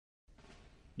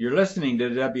You're listening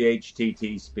to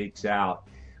WHTT Speaks Out.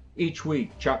 Each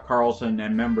week, Chuck Carlson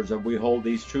and members of We Hold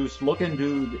These Truths look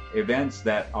into events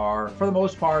that are, for the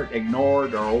most part,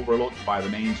 ignored or overlooked by the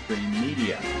mainstream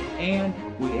media. And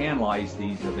we analyze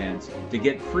these events. To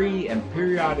get free and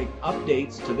periodic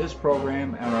updates to this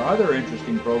program and our other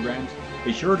interesting programs,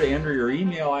 be sure to enter your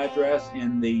email address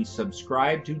in the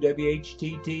Subscribe to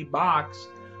WHTT box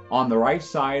on the right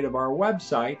side of our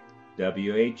website,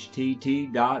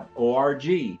 WHTT.org.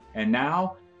 And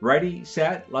now, ready,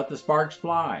 set, let the sparks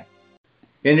fly.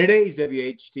 In today's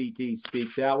WHTT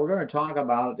Speaks Out, we're going to talk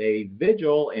about a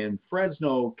vigil in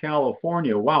Fresno,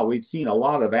 California. Wow, we've seen a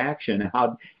lot of action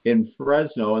out in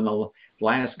Fresno in the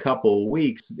last couple of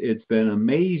weeks. It's been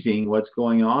amazing what's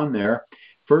going on there.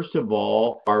 First of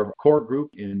all, our core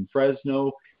group in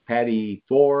Fresno, Patty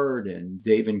Ford and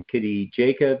Dave and Kitty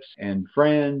Jacobs and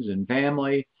friends and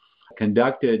family,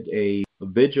 conducted a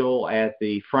vigil at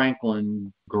the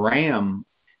Franklin Graham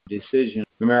Decision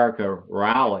America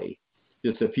rally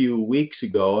just a few weeks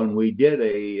ago, and we did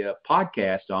a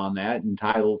podcast on that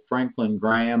entitled Franklin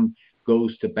Graham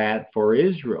Goes to Bat for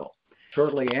Israel.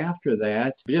 Shortly after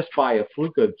that, just by a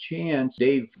fluke of chance,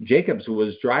 Dave Jacobs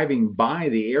was driving by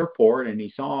the airport and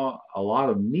he saw a lot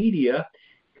of media,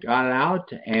 got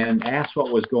out and asked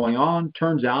what was going on.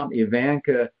 Turns out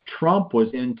Ivanka Trump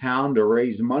was in town to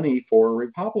raise money for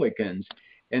Republicans.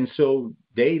 And so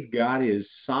Dave got his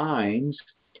signs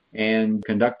and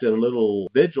conducted a little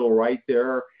vigil right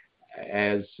there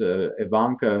as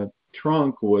Ivanka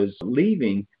Trump was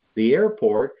leaving the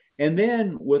airport. And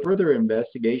then with further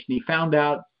investigation, he found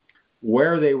out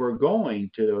where they were going,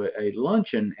 to a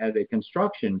luncheon at a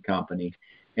construction company.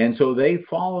 And so they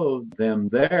followed them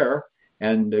there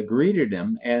and greeted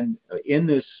him. And in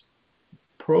this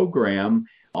program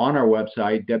on our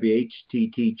website,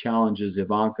 WHTT Challenges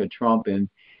Ivanka Trump in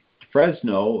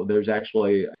Fresno, there's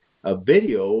actually a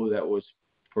video that was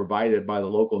provided by the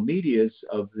local medias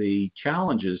of the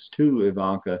challenges to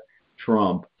Ivanka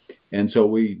Trump. And so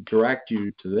we direct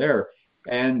you to there.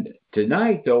 And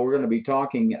tonight, though, we're going to be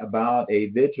talking about a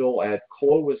vigil at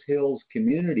Clovis Hills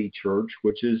Community Church,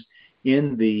 which is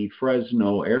in the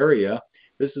Fresno area.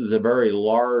 This is a very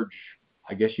large,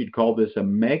 I guess you'd call this a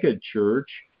mega church,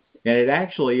 and it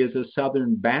actually is a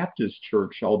Southern Baptist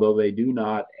church, although they do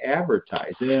not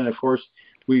advertise it. And of course,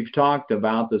 we've talked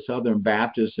about the Southern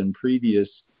Baptists in previous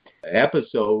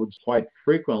episodes quite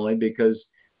frequently because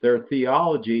their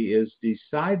theology is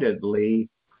decidedly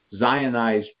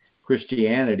Zionized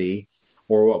Christianity,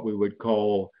 or what we would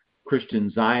call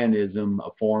Christian Zionism, a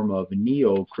form of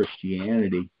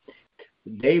neo-Christianity.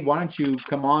 Dave, why don't you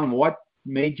come on? What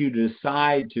made you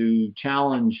decide to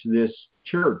challenge this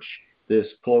church, this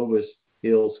Clovis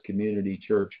Hills Community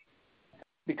Church?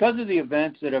 Because of the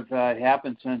events that have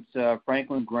happened since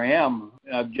Franklin Graham,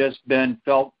 I've just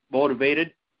felt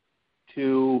motivated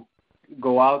to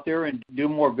go out there and do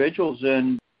more vigils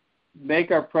and make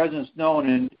our presence known,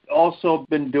 and also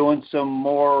been doing some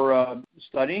more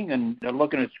studying and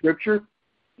looking at Scripture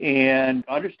and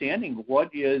understanding what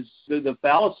is the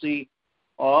fallacy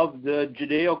of the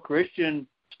Judeo-Christian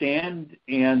stand.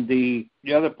 And the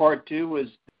other part, too, is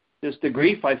just the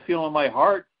grief I feel in my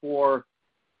heart for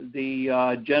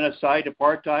the genocide,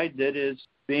 apartheid that is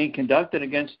being conducted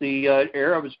against the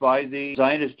Arabs by the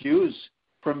Zionist Jews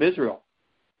from Israel.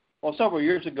 Well, several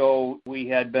years ago, we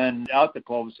had been out to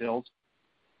Clovis Hills,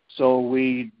 so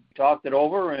we talked it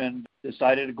over and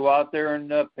decided to go out there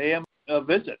and pay them a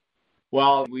visit.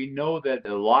 Well, we know that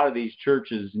a lot of these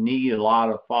churches need a lot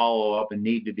of follow-up and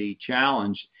need to be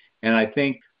challenged, and I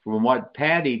think from what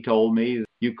Patty told me,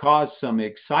 you caused some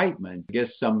excitement. I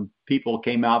guess some people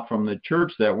came out from the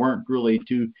church that weren't really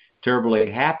too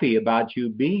terribly happy about you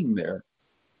being there.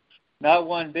 Not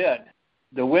one bit.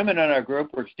 The women in our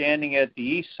group were standing at the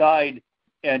east side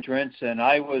entrance, and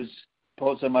I was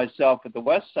posting myself at the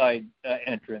west side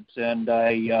entrance. And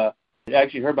I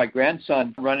actually heard my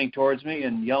grandson running towards me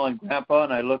and yelling, "Grandpa,"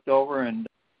 and I looked over and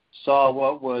saw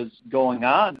what was going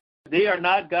on. They are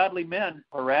not godly men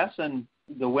harassing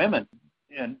the women.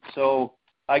 And so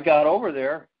I got over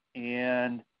there,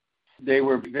 and they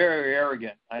were very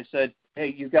arrogant. I said,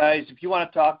 "Hey, you guys, if you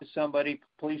want to talk to somebody,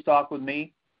 please talk with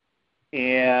me."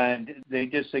 And they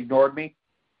just ignored me.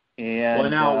 And well,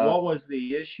 now, what was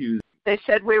the issue? They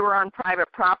said we were on private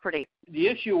property. The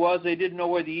issue was they didn't know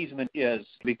where the easement is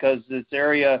because this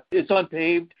area, it's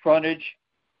unpaved frontage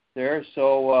there.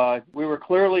 So we were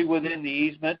clearly within the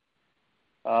easement,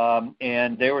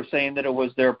 and they were saying that it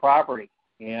was their property.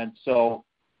 And so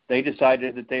they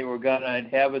decided that they were going to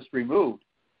have us removed.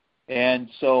 And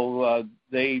so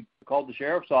they called the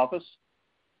sheriff's office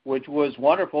which was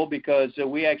wonderful because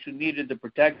we actually needed the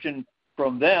protection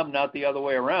from them, not the other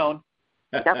way around.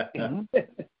 And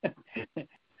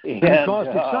And it caused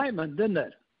excitement, didn't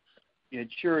it? it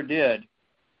sure did.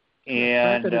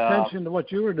 And Attracted attention to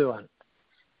what you were doing.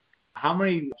 How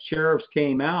many sheriffs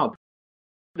came out?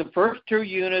 the first 2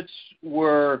 units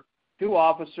were 2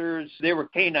 officers. They were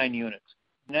canine units.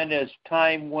 And then as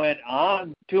time went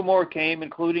on, 2 more came,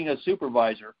 including a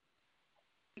supervisor.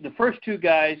 The first 2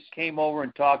 guys came over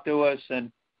and talked to us,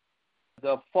 and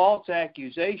the false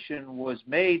accusation was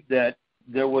made that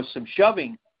there was some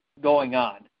shoving going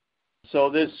on. So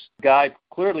this guy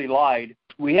clearly lied.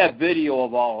 We have video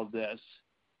of all of this.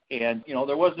 And,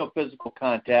 there was no physical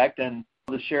contact. And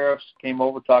the sheriffs came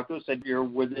over, talked to us, said, you're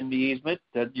within the easement,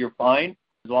 that you're fine.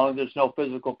 As long as there's no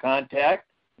physical contact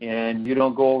and you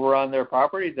don't go over on their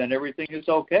property, then everything is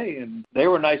okay. And they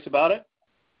were nice about it.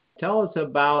 Tell us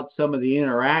about some of the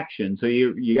interaction. So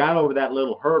you got over that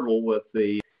little hurdle with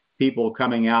the people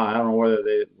coming out. I don't know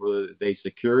whether they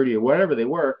security or whatever they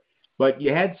were, but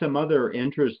you had some other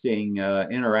interesting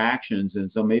interactions,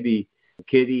 and so maybe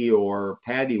Kitty or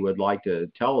Patty would like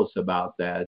to tell us about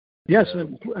that. Yes,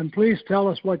 and please tell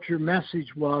us what your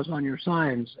message was on your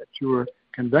signs that you were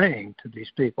conveying to these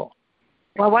people.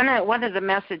 Well, one of the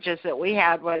messages that we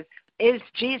had was, is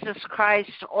Jesus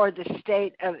Christ or the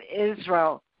state of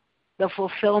Israel the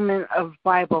fulfillment of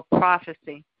Bible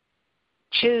prophecy?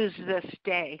 Choose this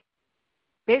day.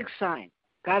 Big sign.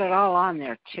 Got it all on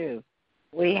there, too.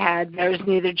 We had, there's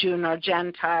neither Jew nor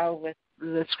Gentile with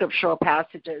the scriptural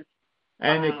passages.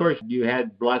 And, of course, you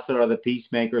had Blessed are the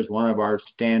Peacemakers, one of our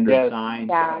standard signs.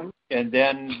 Yeah. And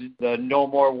then the No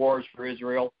More Wars for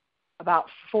Israel. About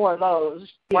 4 of those.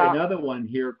 Another one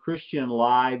here, Christian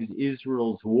Lives,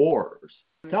 Israel's Wars.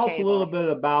 Tell us a little bit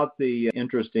about the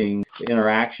interesting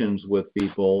interactions with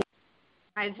people.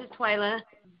 Hi, this is Twyla.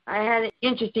 I had an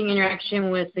interesting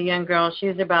interaction with a young girl. She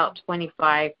was about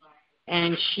 25,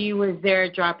 and she was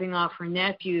there dropping off her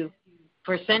nephew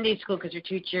for Sunday school because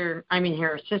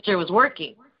her sister was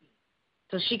working.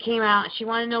 So she came out. She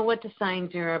wanted to know what the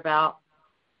signs are about.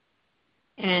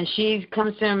 And she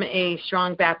comes from a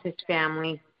strong Baptist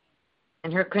family,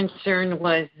 and her concern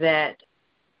was that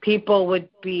people would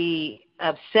be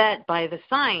upset by the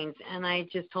signs. And I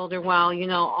just told her, well,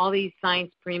 all these signs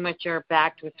pretty much are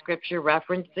backed with scripture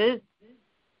references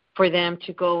for them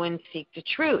to go and seek the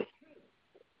truth.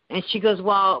 And she goes,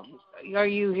 well, are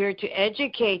you here to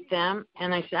educate them?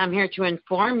 And I said, I'm here to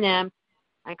inform them.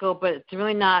 I go, but it's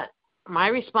really not my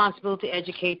responsibility to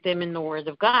educate them in the Word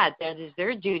of God. That is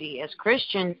their duty as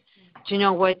Christians to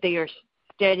know what they are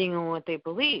studying and what they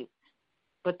believe.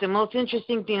 But the most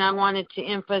interesting thing I wanted to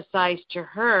emphasize to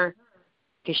her,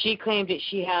 because she claimed that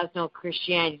she has no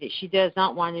Christianity, that she does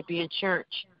not want to be in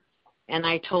church. And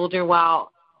I told her,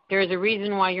 well, there's a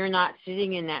reason why you're not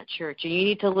sitting in that church, and you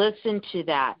need to listen to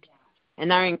that.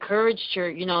 And I encouraged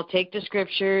her, take the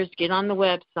scriptures, get on the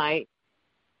website,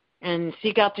 and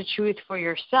seek out the truth for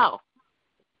yourself.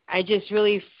 I just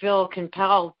really feel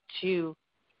compelled to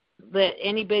let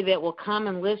anybody that will come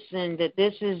and listen that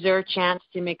this is their chance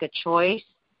to make a choice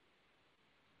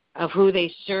of who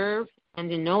they serve and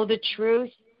to know the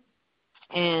truth.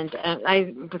 And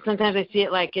but sometimes I see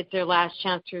it like it's their last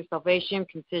chance for salvation,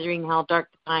 considering how dark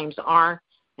the times are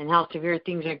and how severe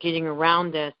things are getting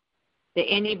around us. That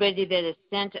anybody that is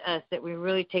sent to us, that we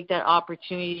really take that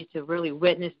opportunity to really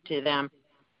witness to them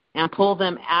and pull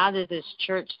them out of this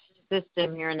church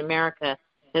system here in America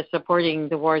that's supporting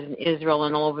the wars in Israel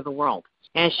and all over the world.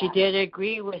 And she did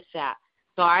agree with that.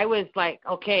 So I was like,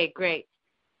 okay, great.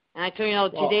 And I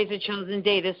told her, today's a chosen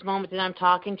day. This moment that I'm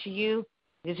talking to you,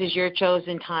 this is your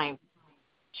chosen time.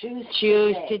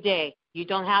 Choose today. You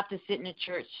don't have to sit in a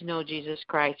church to know Jesus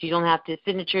Christ. You don't have to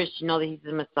sit in a church to know that he's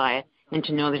the Messiah and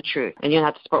to know the truth. And you don't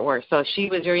have to support work. So she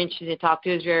was very interested to talk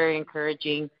to. It was very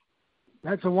encouraging.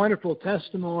 That's a wonderful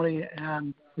testimony,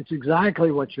 and it's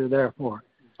exactly what you're there for.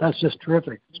 That's just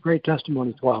terrific. It's a great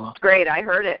testimony, Twyla. Great, I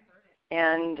heard it.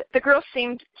 And the girl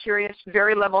seemed curious,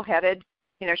 very level-headed.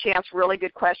 She asked really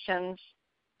good questions.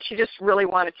 She just really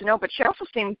wanted to know, but she also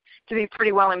seemed to be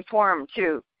pretty well informed,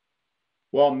 too.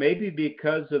 Well, maybe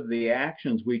because of the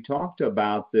actions we talked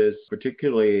about this,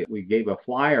 particularly we gave a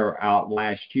flyer out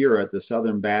last year at the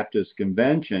Southern Baptist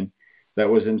Convention that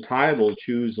was entitled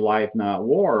Choose Life Not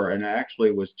War, and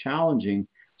actually was challenging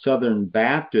Southern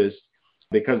Baptists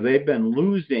because they've been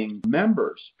losing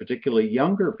members, particularly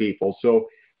younger people. So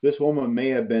this woman may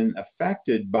have been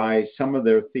affected by some of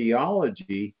their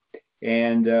theology.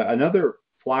 And another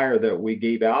flyer that we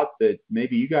gave out that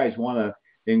maybe you guys want to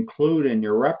include in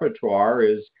your repertoire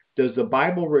is, does the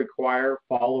Bible require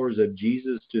followers of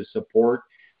Jesus to support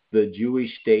the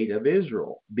Jewish state of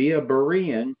Israel. Be a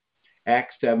Berean,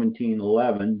 Acts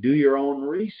 17:11. Do your own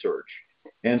research.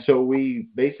 And so we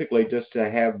basically just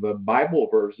have Bible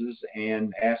verses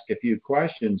and ask a few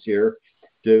questions here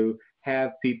to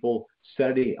have people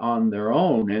study on their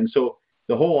own. And so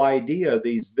the whole idea of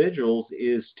these vigils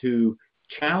is to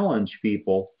challenge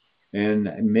people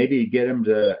and maybe get them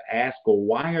to ask, well,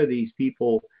 why are these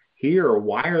people here? Or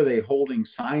why are they holding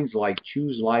signs like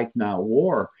choose life, not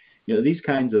war? You know, these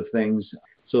kinds of things.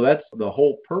 So that's the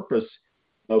whole purpose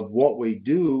of what we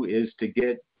do, is to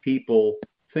get people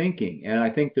thinking. And I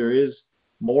think there is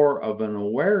more of an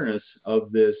awareness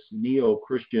of this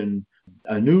neo-Christian,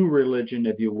 a new religion,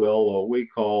 if you will, what we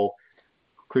call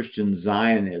Christian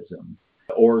Zionism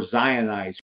or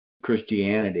Zionized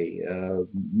Christianity.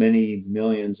 Many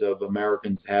millions of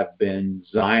Americans have been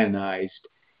Zionized,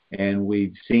 and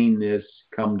we've seen this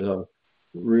come to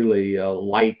really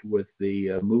light with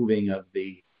the moving of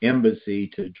the embassy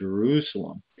to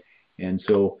Jerusalem. And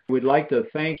so we'd like to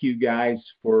thank you guys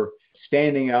for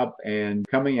standing up and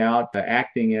coming out,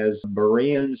 acting as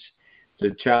Bereans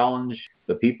to challenge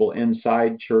the people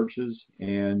inside churches.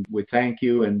 And we thank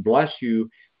you and bless you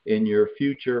in your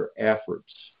future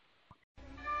efforts.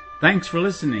 Thanks for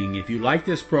listening. If you like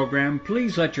this program,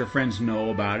 please let your friends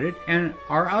know about it and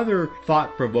our other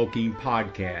thought-provoking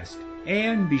podcasts.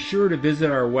 And be sure to visit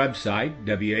our website,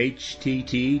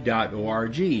 whtt.org,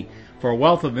 for a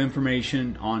wealth of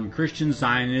information on Christian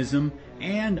Zionism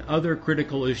and other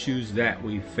critical issues that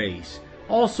we face.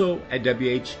 Also, at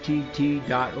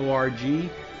whtt.org,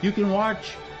 you can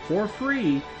watch for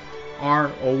free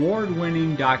our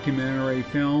award-winning documentary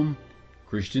film,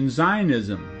 Christian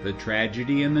Zionism, The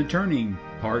Tragedy and the Turning,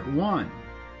 Part 1.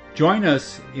 Join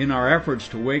us in our efforts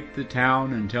to wake the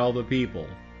town and tell the people.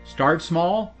 Start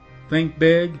small, think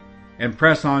big, and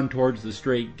press on towards the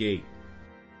straight gate.